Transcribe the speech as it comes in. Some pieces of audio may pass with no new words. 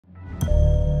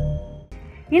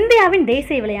இந்தியாவின்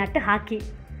தேசிய விளையாட்டு ஹாக்கி.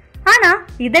 ஆனால்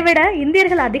இதை விட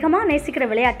இந்தியர்கள் அதிகமாக நேசிக்கிற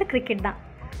விளையாட்டு கிரிக்கெட் தான்.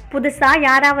 புதுசாக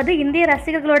யாராவது இந்திய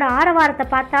ரசிகர்களோட ஆரவாரத்தை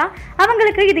பார்த்தா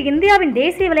அவங்களுக்கு இது இந்தியாவின்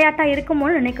தேசிய விளையாட்டாக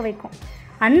இருக்குமோன்னு நினைக்க வைக்கும்.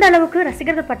 அந்த அளவுக்கு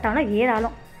ரசிகர்கள் பட்டாலும்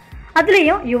ஏராளம்.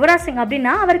 அதுலேயும் யுவராஜ் சிங்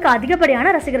அப்படின்னா அவருக்கு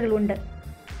அதிகப்படியான ரசிகர்கள் உண்டு.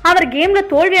 அவர் கேமில்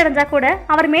தோல்வி அடைஞ்சா கூட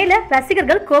அவர் மேலே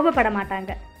ரசிகர்கள் கோபப்பட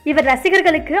மாட்டாங்க. இவர்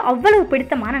ரசிகர்களுக்கு அவ்வளவு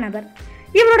பிடித்தமான நபர்.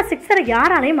 இவரோட சிக்ஸரை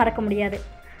யாராலையும் மறக்க முடியாது.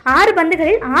 6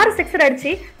 பந்துகளில் 6 சிக்ஸர்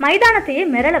அடித்து மைதானத்தையே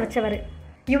மிரள வச்சவர்.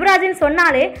 யுவராஜின்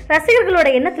சொன்னாலே ரசிகர்களோட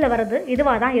எண்ணத்தில் வர்றது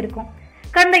இதுவாக தான் இருக்கும்.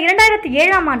 கடந்த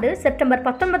 2007ஆம் ஆண்டு செப்டம்பர்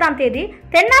 19ஆம் தேதி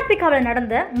தென்னாப்பிரிக்காவில்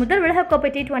நடந்த முதல்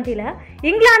உலகக்கோப்பை T20ல்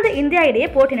இங்கிலாந்து இந்தியா இடையே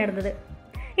போட்டி நடந்தது.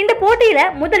 இந்த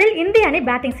போட்டியில் முதலில் இந்திய அணி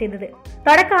பேட்டிங் செய்தது.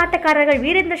 தொடக்க ஆட்டக்காரர்கள்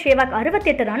வீரேந்தர் சேவாக்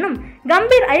 68 ரன்னும்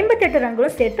கம்பீர் 58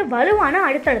 ரன்களும் சேர்த்து வலுவான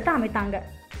அழுத்தத்தை அமைத்தாங்க.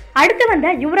 அடுத்து வந்த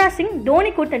யுவராஜ் சிங்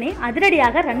தோனி கூட்டணி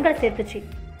அதிரடியாக ரன்கள் சேர்த்துச்சு.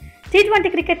 T20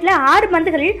 கிரிக்கெட்டில் 6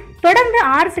 பந்துகளில் தொடர்ந்து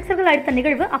 6 சிக்ஸர்கள் அடித்த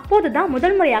நிகழ்வு அப்போதுதான்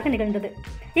முதல் முறையாக நிகழ்ந்தது.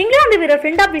 இங்கிலாந்து வீரர்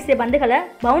ஃபிளிண்டாப் வீசிய பந்துகளை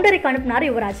பவுண்டரிக்கு அனுப்பினார்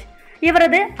யுவராஜ்.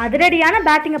 இவரது அதிரடியான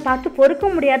பேட்டிங்கை பார்த்து பொறுக்க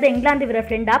முடியாத இங்கிலாந்து வீரர்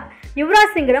ஃபிளிண்டாப்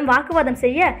யுவராஜ் சிங்கிடம் வாக்குவாதம்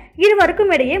செய்ய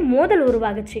இருவருக்கும் இடையே மோதல்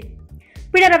உருவாகுச்சு.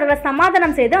 பின்னர் அவர்களை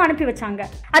சமாதானம் செய்து அனுப்பி வச்சாங்க.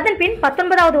 அதன் பின்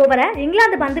 19வது ஓவரை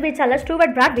இங்கிலாந்து பந்து வீச்சாளர்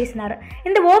ஸ்டூவர்ட் பிராட் வீசினார்.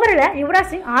 இந்த ஓவரில்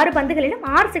யுவராஜ் சிங் 6 பந்துகளிலும்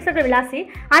 6 சிக்ஸர்கள் விளாசி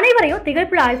அனைவரையும்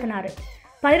திகைப்பில் ஆழ்த்தினார்.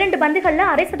 12 பந்துகளில்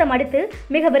அரை சதம் அடித்து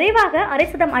மிக விரைவாக அரை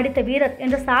சதம் அடித்த வீரர்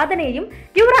என்ற சாதனையையும்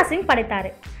யுவராஜ் சிங்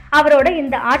படைத்தார். அவரோட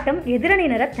இந்த ஆட்டம்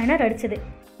எதிரணியினரை திணற அடிச்சது.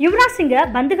 யுவராஜ் சிங்கை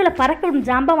பந்துகளை பறக்கும்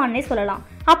ஜாம்பவானே சொல்லலாம்.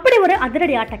 அப்படி ஒரு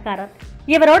அதிரடி ஆட்டக்காரர்.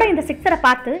 இவரோட இந்த சிக்ஸரை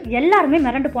பார்த்து எல்லாருமே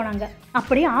மிரண்டு போனாங்க.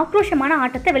 அப்படியே ஆக்ரோஷமான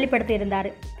ஆட்டத்தை வெளிப்படுத்தி இருந்தார்.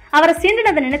 அவரை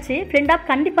சீண்டினதை நினைச்சு ஃபிளிண்டாப்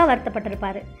கண்டிப்பா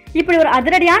வருத்தப்பட்டிருப்பாரு. இப்படி ஒரு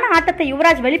அதிரடியான ஆட்டத்தை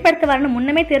யுவராஜ் வெளிப்படுத்துவார்னு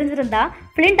முன்னமே தெரிஞ்சிருந்தா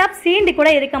ஃபிளிண்டாப் சீண்டி கூட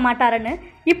இருக்க மாட்டாருன்னு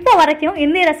இப்போ வரைக்கும்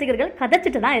இந்திய ரசிகர்கள்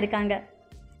கதைச்சிட்டு தான் இருக்காங்க.